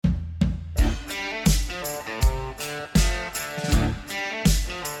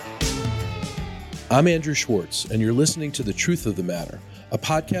I'm Andrew Schwartz, and you're listening to The Truth of the Matter, a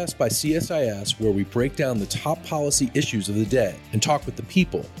podcast by CSIS where we break down the top policy issues of the day and talk with the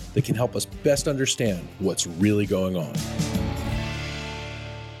people that can help us best understand what's really going on.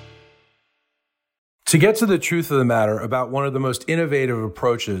 To get to the truth of the matter about one of the most innovative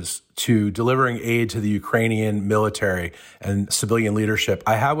approaches to delivering aid to the Ukrainian military and civilian leadership,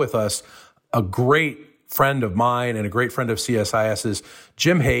 I have with us a great friend of mine and a great friend of CSIS's,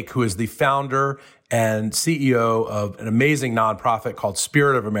 Jim Hake, who is the founder and CEO of an amazing nonprofit called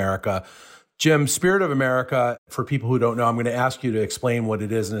Spirit of America. Jim, Spirit of America, for people who don't know, I'm going to ask you to explain what it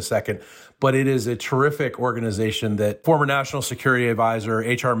is in a second, but it is a terrific organization that former National Security Advisor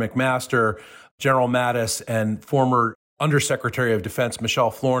H.R. McMaster, General Mattis, and former Undersecretary of Defense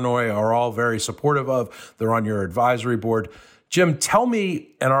Michelle Flournoy are all very supportive of. They're on your advisory board. Jim, tell me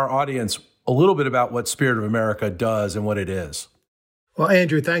and our audience a little bit about what Spirit of America does and what it is. Well,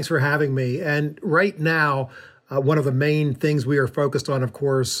 Andrew, thanks for having me. And right now, one of the main things we are focused on, of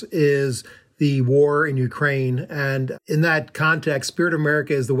course, is the war in Ukraine. And in that context, Spirit of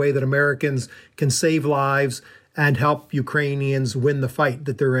America is the way that Americans can save lives and help Ukrainians win the fight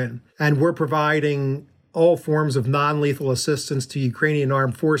that they're in. And we're providing all forms of non-lethal assistance to Ukrainian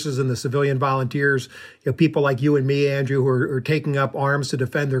armed forces and the civilian volunteers, people like you and me, Andrew, who are taking up arms to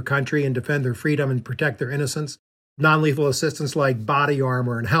defend their country and defend their freedom and protect their innocence. Non-lethal assistance like body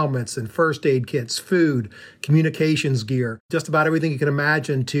armor and helmets and first aid kits, food, communications gear, just about everything you can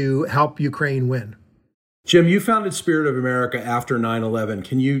imagine to help Ukraine win. Jim, you founded Spirit of America after 9/11.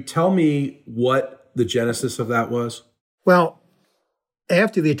 Can you tell me what the genesis of that was? Well,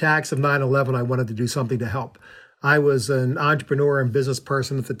 after the attacks of 9/11, I wanted to do something to help. I was an entrepreneur and business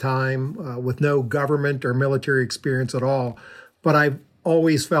person at the time with no government or military experience at all. But I've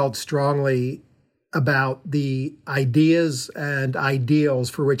always felt strongly about the ideas and ideals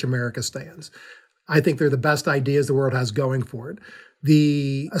for which America stands. I think they're the best ideas the world has going for it.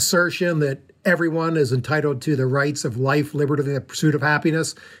 The assertion that everyone is entitled to the rights of life, liberty, and the pursuit of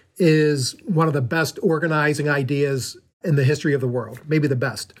happiness is one of the best organizing ideas in the history of the world, maybe the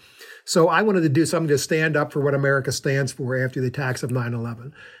best. So I wanted to do something to stand up for what America stands for after the attacks of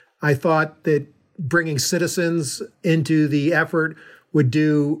 9/11. I thought that bringing citizens into the effort would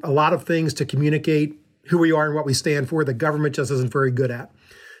do a lot of things to communicate who we are and what we stand for the government just isn't very good at.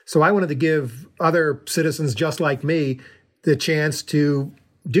 So I wanted to give other citizens just like me the chance to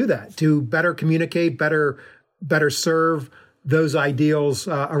do that, to better communicate, better serve those ideals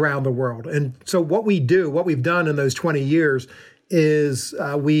around the world. And so what we've done in those 20 years is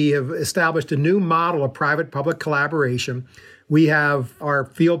we have established a new model of private-public collaboration. We have our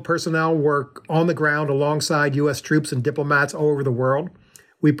field personnel work on the ground alongside U.S. troops and diplomats all over the world.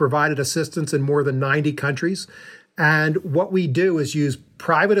 We provided assistance in more than 90 countries. And what we do is use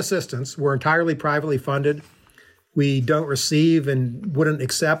private assistance. We're entirely privately funded. We don't receive and wouldn't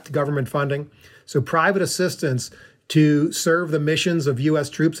accept government funding. So private assistance to serve the missions of U.S.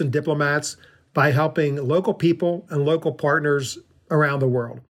 troops and diplomats by helping local people and local partners around the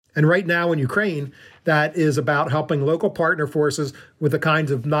world. And right now in Ukraine, that is about helping local partner forces with the kinds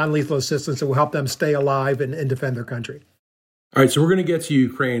of non-lethal assistance that will help them stay alive and defend their country. All right, so we're going to get to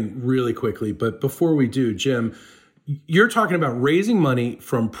Ukraine really quickly. But before we do, Jim, you're talking about raising money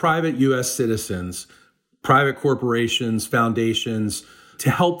from private U.S. citizens, private corporations, foundations, to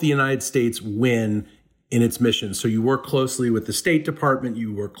help the United States win in its mission. So you work closely with the State Department,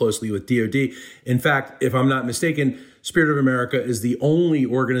 you work closely with DOD. In fact, if I'm not mistaken, Spirit of America is the only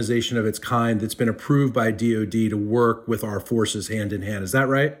organization of its kind that's been approved by DOD to work with our forces hand in hand. Is that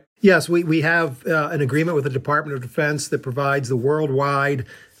right? Yes, we have an agreement with the Department of Defense that provides the worldwide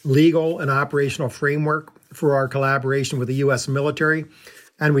legal and operational framework for our collaboration with the U.S. military.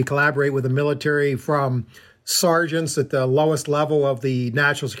 And we collaborate with the military from sergeants at the lowest level of the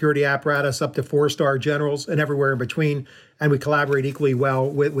national security apparatus up to four-star generals and everywhere in between. And we collaborate equally well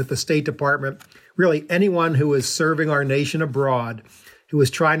with the State Department. Really, anyone who is serving our nation abroad, who is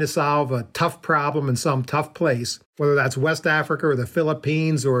trying to solve a tough problem in some tough place, whether that's West Africa or the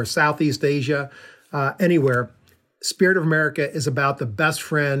Philippines or Southeast Asia, anywhere, Spirit of America is about the best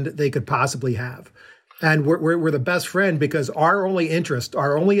friend they could possibly have. And we're the best friend because our only interest,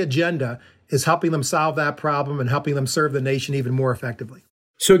 our only agenda is helping them solve that problem and helping them serve the nation even more effectively.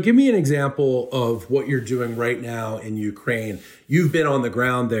 So give me an example of what you're doing right now in Ukraine. You've been on the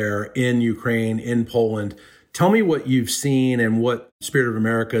ground there in Ukraine, in Poland. Tell me what you've seen and what Spirit of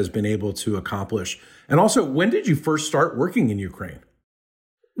America has been able to accomplish. And also, when did you first start working in Ukraine?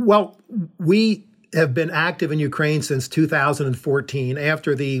 Well, we have been active in Ukraine since 2014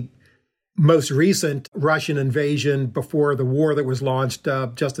 after the most recent Russian invasion before the war that was launched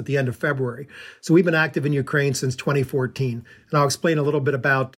just at the end of February. So we've been active in Ukraine since 2014. And I'll explain a little bit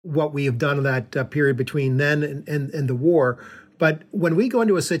about what we have done in that period between then and the war. But when we go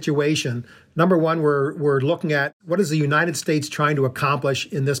into a situation, number one, we're looking at what is the United States trying to accomplish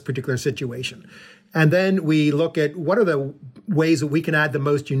in this particular situation. And then we look at what are the ways that we can add the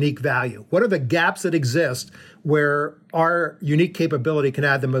most unique value? What are the gaps that exist where our unique capability can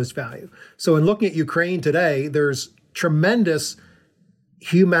add the most value? So in looking at Ukraine today, there's tremendous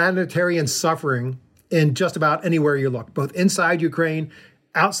humanitarian suffering in just about anywhere you look, both inside Ukraine,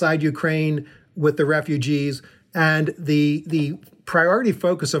 outside Ukraine with the refugees. And the priority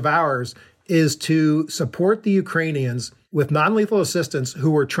focus of ours is to support the Ukrainians with non-lethal assistance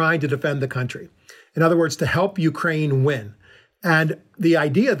who are trying to defend the country. In other words, to help Ukraine win. And the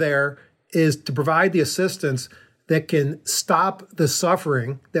idea there is to provide the assistance that can stop the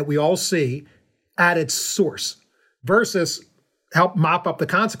suffering that we all see at its source versus help mop up the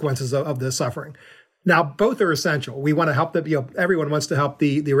consequences of the suffering. Now, both are essential. We want to help everyone wants to help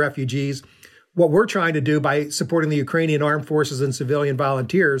the refugees. What we're trying to do by supporting the Ukrainian armed forces and civilian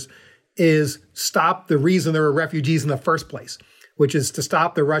volunteers is stop the reason there are refugees in the first place, which is to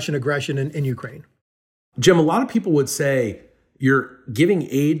stop the Russian aggression in Ukraine. Jim, a lot of people would say you're giving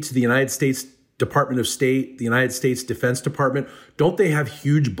aid to the United States Department of State, the United States Defense Department. Don't they have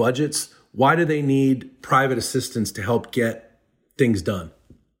huge budgets? Why do they need private assistance to help get things done?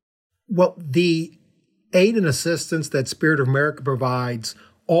 Well, the aid and assistance that Spirit of America provides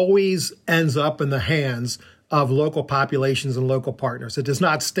always ends up in the hands of local populations and local partners. It does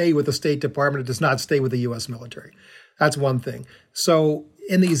not stay with the State Department. It does not stay with the U.S. military. That's one thing. So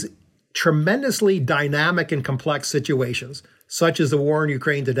in these tremendously dynamic and complex situations, such as the war in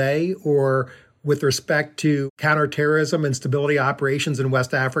Ukraine today, or with respect to counterterrorism and stability operations in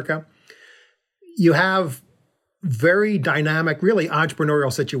West Africa, you have very dynamic, really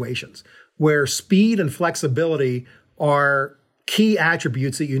entrepreneurial situations where speed and flexibility are key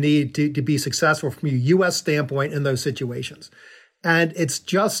attributes that you need to be successful from a U.S. standpoint in those situations. And it's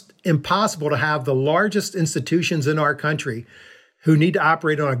just impossible to have the largest institutions in our country who need to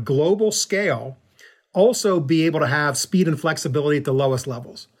operate on a global scale also be able to have speed and flexibility at the lowest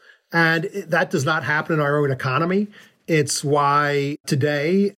levels. And that does not happen in our own economy. It's why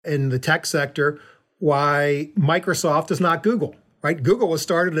today in the tech sector, why Microsoft is not Google, right? Google was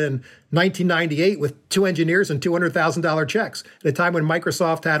started in 1998 with 2 engineers and $200,000 checks at a time when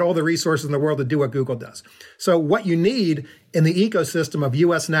Microsoft had all the resources in the world to do what Google does. So what you need in the ecosystem of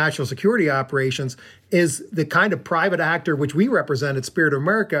U.S. national security operations is the kind of private actor which we represent at Spirit of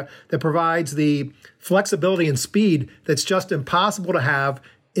America that provides the flexibility and speed that's just impossible to have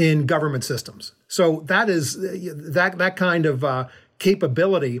in government systems. So that is that kind of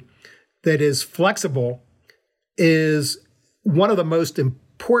capability that is flexible is one of the most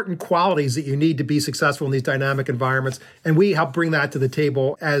important qualities that you need to be successful in these dynamic environments. And we help bring that to the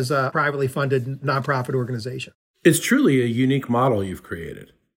table as a privately funded nonprofit organization. It's truly a unique model you've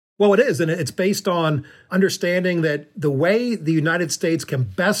created. Well, it is. And it's based on understanding that the way the United States can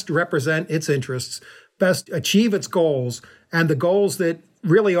best represent its interests, best achieve its goals, and the goals that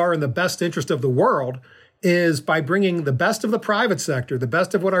really are in the best interest of the world is by bringing the best of the private sector, the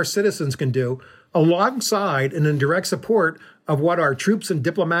best of what our citizens can do, alongside and in direct support of what our troops and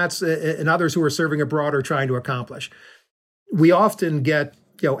diplomats and others who are serving abroad are trying to accomplish. We often get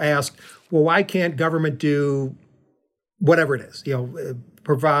asked, well, why can't government do whatever it is,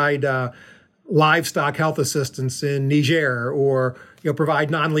 provide livestock health assistance in Niger or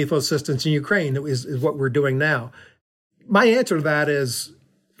provide non-lethal assistance in Ukraine is what we're doing now. My answer to that is,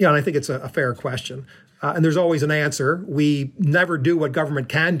 and I think it's a fair question, and there's always an answer. We never do what government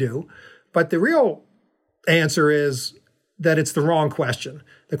can do. But the real answer is that it's the wrong question.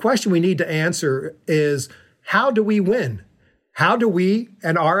 The question we need to answer is, how do we win? How do we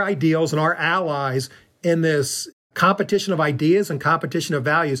and our ideals and our allies in this competition of ideas and competition of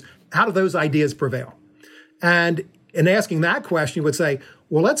values, how do those ideas prevail? And in asking that question, you would say,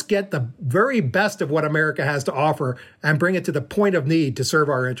 well, let's get the very best of what America has to offer and bring it to the point of need to serve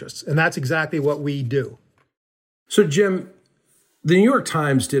our interests. And that's exactly what we do. So, Jim, the New York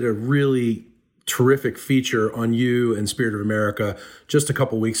Times did a really terrific feature on you and Spirit of America just a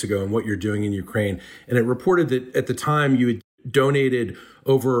couple weeks ago and what you're doing in Ukraine. And it reported that at the time you had donated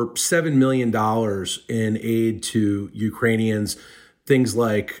over $7 million in aid to Ukrainians, things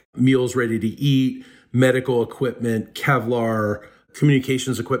like meals ready to eat, medical equipment, Kevlar,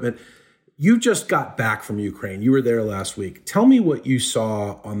 communications equipment. You just got back from Ukraine. You were there last week. Tell me what you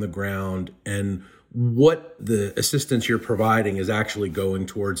saw on the ground and what the assistance you're providing is actually going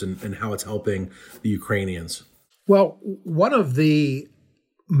towards and how it's helping the Ukrainians. Well, one of the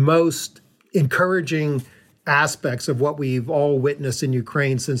most encouraging aspects of what we've all witnessed in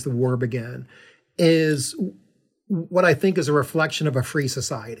Ukraine since the war began is what I think is a reflection of a free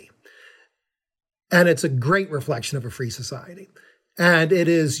society. And it's a great reflection of a free society. And it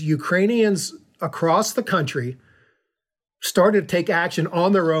is Ukrainians across the country started to take action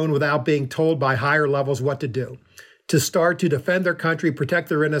on their own without being told by higher levels what to do, to start to defend their country, protect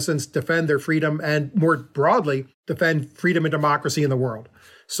their innocence, defend their freedom, and more broadly, defend freedom and democracy in the world.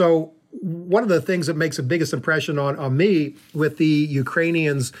 So one of the things that makes the biggest impression on me with the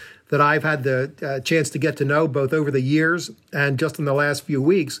Ukrainians that I've had the chance to get to know both over the years and just in the last few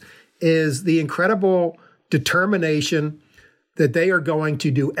weeks is the incredible determination that they are going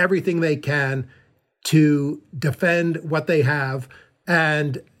to do everything they can to defend what they have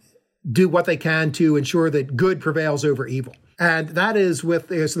and do what they can to ensure that good prevails over evil. And that is with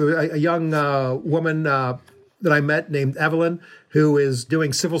a young woman that I met named Evelyn, who is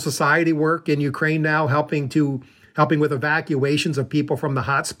doing civil society work in Ukraine now, helping with evacuations of people from the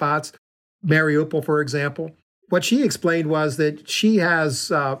hot spots, Mariupol, for example. What she explained was that she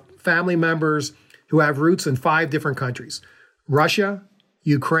has family members who have roots in 5 different countries: Russia,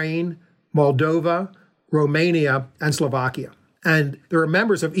 Ukraine, Moldova, Romania, and Slovakia. And there are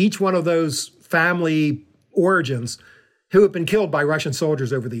members of each one of those family origins who have been killed by Russian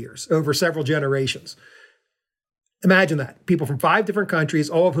soldiers over the years, over several generations. Imagine that. People from 5 different countries,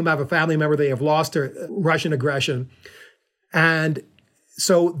 all of whom have a family member they have lost to Russian aggression. And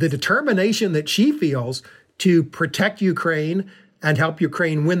so the determination that she feels to protect Ukraine and help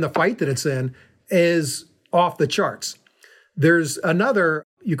Ukraine win the fight that it's in is off the charts. There's another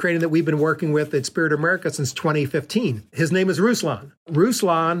Ukrainian that we've been working with at Spirit America since 2015. His name is Ruslan.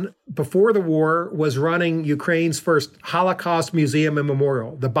 Ruslan, before the war, was running Ukraine's first Holocaust museum and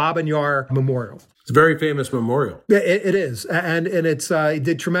memorial, the Babin Yar Memorial. It's a very famous memorial. It is, and it's he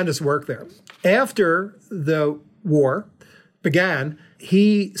did tremendous work there. After the war began,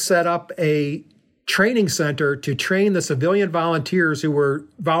 he set up a training center to train the civilian volunteers who were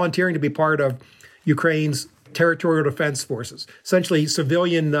volunteering to be part of Ukraine's territorial defense forces, essentially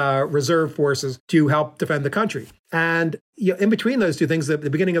civilian reserve forces to help defend the country. And in between those two things, at the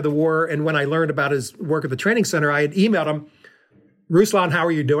beginning of the war and when I learned about his work at the training center, I had emailed him, Ruslan, how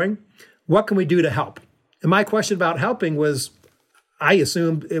are you doing? What can we do to help? And my question about helping was, I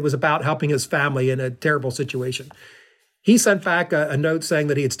assumed it was about helping his family in a terrible situation. He sent back a note saying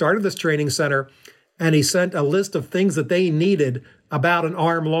that he had started this training center and he sent a list of things that they needed about an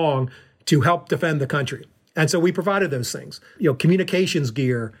arm long to help defend the country. And so we provided those things, communications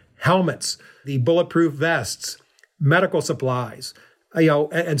gear, helmets, the bulletproof vests, medical supplies,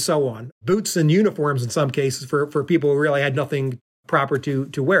 and so on. Boots and uniforms in some cases for people who really had nothing proper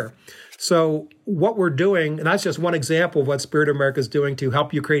to wear. So what we're doing, and that's just one example of what Spirit America is doing to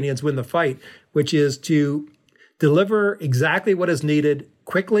help Ukrainians win the fight, which is to deliver exactly what is needed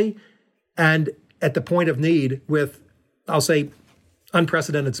quickly and at the point of need with, I'll say,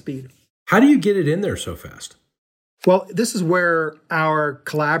 unprecedented speed. How do you get it in there so fast? Well, this is where our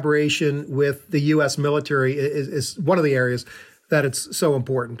collaboration with the U.S. military is one of the areas that it's so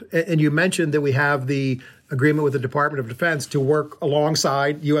important. And you mentioned that we have the agreement with the Department of Defense to work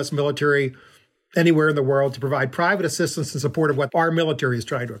alongside U.S. military anywhere in the world to provide private assistance in support of what our military is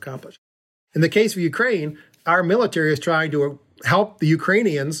trying to accomplish. In the case of Ukraine, our military is trying to help the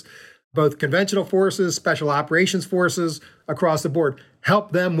Ukrainians, both conventional forces, special operations forces across the board,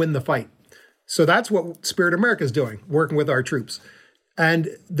 help them win the fight. So that's what Spirit America is doing, working with our troops. And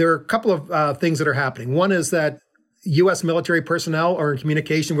there are a couple of things that are happening. One is that U.S. military personnel are in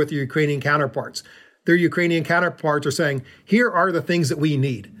communication with their Ukrainian counterparts. Their Ukrainian counterparts are saying, here are the things that we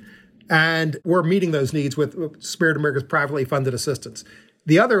need. And we're meeting those needs with Spirit America's privately funded assistance.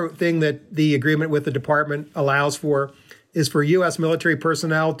 The other thing that the agreement with the department allows for is for U.S. military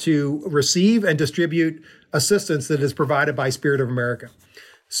personnel to receive and distribute assistance that is provided by Spirit of America.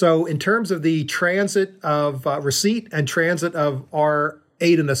 So in terms of the transit of receipt and transit of our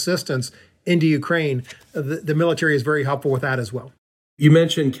aid and assistance into Ukraine, the military is very helpful with that as well. You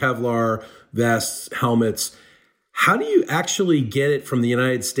mentioned Kevlar vests, helmets. How do you actually get it from the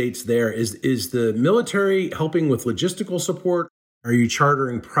United States there? Is the military helping with logistical support? Are you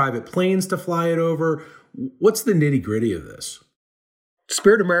chartering private planes to fly it over? What's the nitty-gritty of this?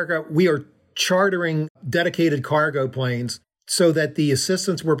 Spirit America, we are chartering dedicated cargo planes so that the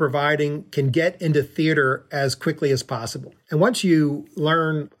assistance we're providing can get into theater as quickly as possible. And once you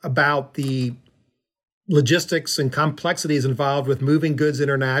learn about the logistics and complexities involved with moving goods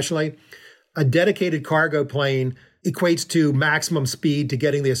internationally, a dedicated cargo plane equates to maximum speed to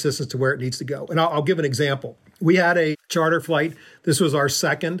getting the assistance to where it needs to go. And I'll give an example. We had a charter flight. This was our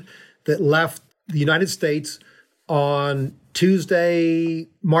second that left the United States on Tuesday,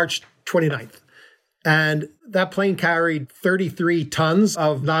 March 29th. And that plane carried 33 tons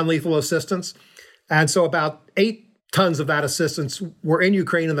of non-lethal assistance. And so about 8 tons of that assistance were in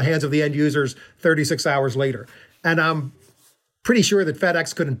Ukraine in the hands of the end users 36 hours later. And I'm pretty sure that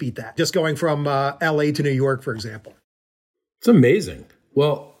FedEx couldn't beat that, just going from LA to New York, for example. It's amazing.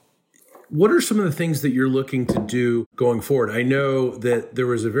 Well, what are some of the things that you're looking to do going forward? I know that there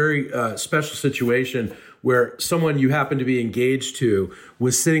was a very special situation where someone you happened to be engaged to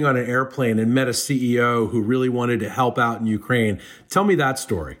was sitting on an airplane and met a CEO who really wanted to help out in Ukraine. Tell me that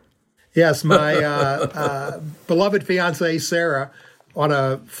story. Yes, my beloved fiancée, Sarah, on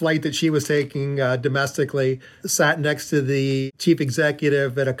a flight that she was taking domestically, sat next to the chief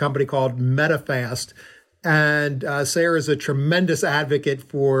executive at a company called Medifast. And Sarah is a tremendous advocate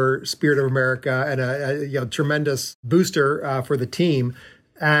for Spirit of America and a tremendous booster for the team.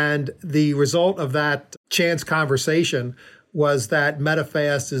 And the result of that chance conversation was that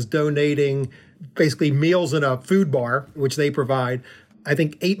Medifast is donating basically meals in a food bar, which they provide. I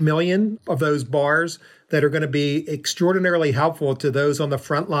think 8 million of those bars that are going to be extraordinarily helpful to those on the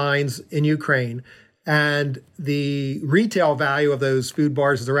front lines in Ukraine. And the retail value of those food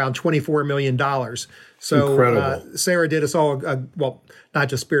bars is around $24 million. So Sarah did us all, well, not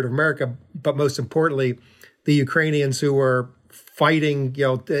just Spirit of America, but most importantly, the Ukrainians who were fighting,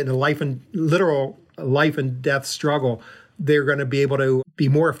 in a literal life and death struggle. They're going to be able to be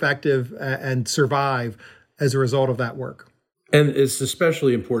more effective and survive as a result of that work. And it's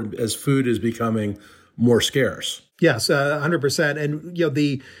especially important as food is becoming more scarce. Yes, 100%. And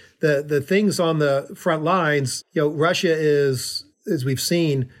the things on the front lines, Russia is, as we've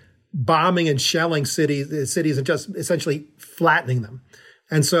seen, bombing and shelling cities and just essentially flattening them.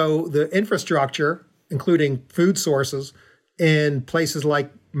 And so the infrastructure, including food sources in places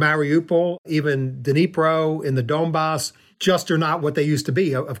like Mariupol, even Dnipro, in the Donbass, just are not what they used to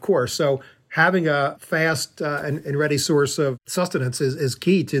be, of course. So having a fast and ready source of sustenance is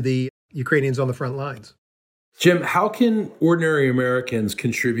key to the Ukrainians on the front lines. Jim, how can ordinary Americans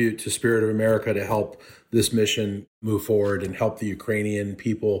contribute to Spirit of America to help this mission move forward and help the Ukrainian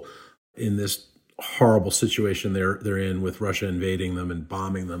people in this horrible situation they're in with Russia invading them and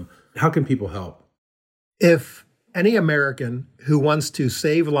bombing them? How can people help? If any American who wants to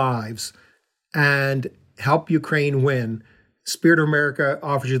save lives and help Ukraine win, Spirit of America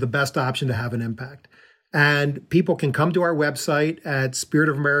offers you the best option to have an impact. And people can come to our website at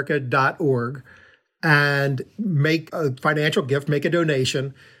spiritofamerica.org and make a financial gift, make a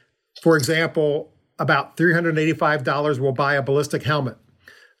donation. For example, about $385 will buy a ballistic helmet.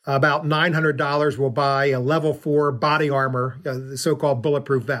 About $900 will buy a level 4 body armor, the so-called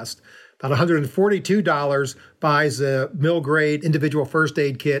bulletproof vest. About $142 buys a mill-grade individual first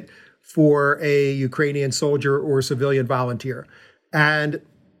aid kit for a Ukrainian soldier or civilian volunteer. And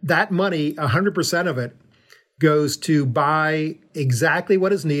that money, 100% of it, goes to buy exactly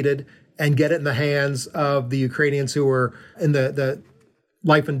what is needed and get it in the hands of the Ukrainians who are in the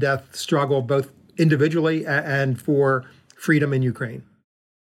life and death struggle, both individually and for freedom in Ukraine.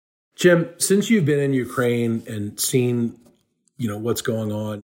 Jim, since you've been in Ukraine and seen, what's going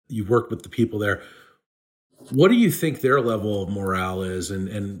on, you've worked with the people there, what do you think their level of morale is,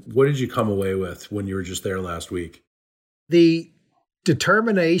 and what did you come away with when you were just there last week? The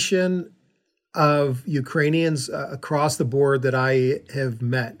determination of Ukrainians across the board that I have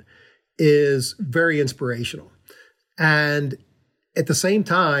met is very inspirational. And at the same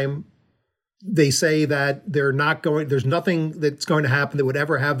time, they say that there's nothing that's going to happen that would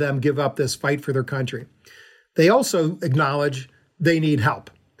ever have them give up this fight for their country. They also acknowledge they need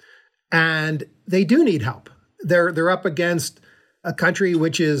help. And they do need help. They're up against a country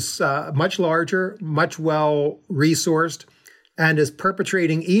which is much larger, much well-resourced, and is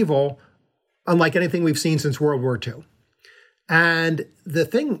perpetrating evil unlike anything we've seen since World War II. And the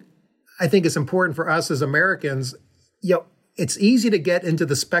thing I think is important for us as Americans, it's easy to get into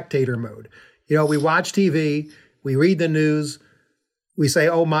the spectator mode. We watch TV, we read the news, we say,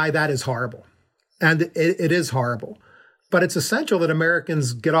 oh my, that is horrible. And it is horrible. But it's essential that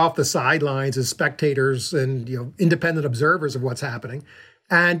Americans get off the sidelines as spectators and independent observers of what's happening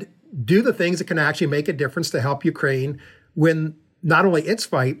and do the things that can actually make a difference to help Ukraine win not only its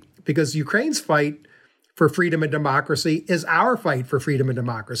fight, because Ukraine's fight for freedom and democracy is our fight for freedom and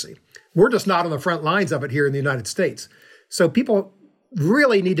democracy. We're just not on the front lines of it here in the United States. So people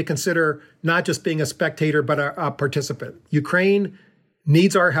really need to consider not just being a spectator, but a participant. Ukraine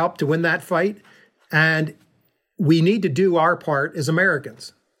needs our help to win that fight. And we need to do our part as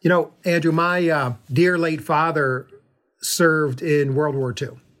Americans. You know, Andrew, my dear late father served in World War II.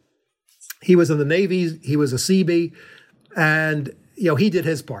 He was in the Navy. He was a Seabee. And, he did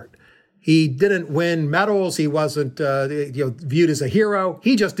his part. He didn't win medals. He wasn't viewed as a hero.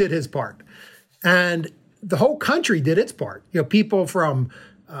 He just did his part. And the whole country did its part. People from,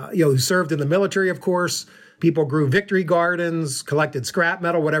 who served in the military, of course. People grew victory gardens, collected scrap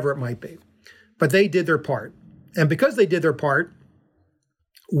metal, whatever it might be. But they did their part. And because they did their part,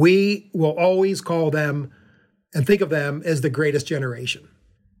 we will always call them and think of them as the greatest generation.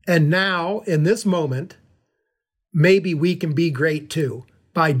 And now, in this moment, maybe we can be great too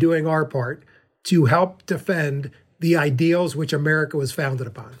by doing our part to help defend the ideals which America was founded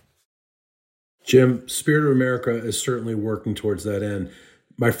upon. Jim, Spirit of America is certainly working towards that end.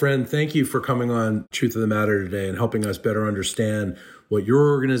 My friend, thank you for coming on Truth of the Matter today and helping us better understand what your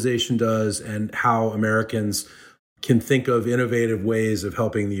organization does and how Americans can think of innovative ways of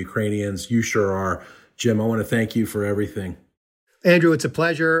helping the Ukrainians. You sure are. Jim, I want to thank you for everything. Andrew, it's a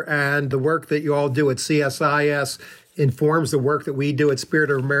pleasure. And the work that you all do at CSIS informs the work that we do at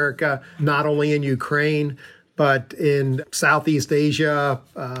Spirit of America, not only in Ukraine, but in Southeast Asia,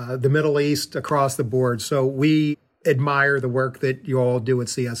 the Middle East, across the board. So we admire the work that you all do at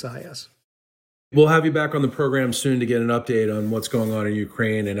CSIS. We'll have you back on the program soon to get an update on what's going on in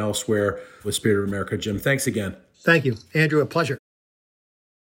Ukraine and elsewhere with Spirit of America. Jim, thanks again. Thank you, Andrew. A pleasure.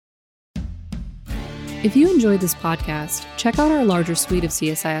 If you enjoyed this podcast, check out our larger suite of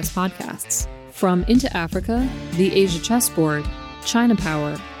CSIS podcasts. From Into Africa, The Asia Chessboard, China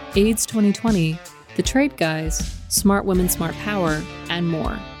Power, AIDS 2020, The Trade Guys, Smart Women, Smart Power, and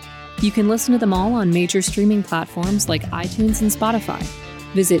more. You can listen to them all on major streaming platforms like iTunes and Spotify.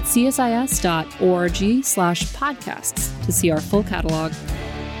 Visit csis.org/podcasts to see our full catalog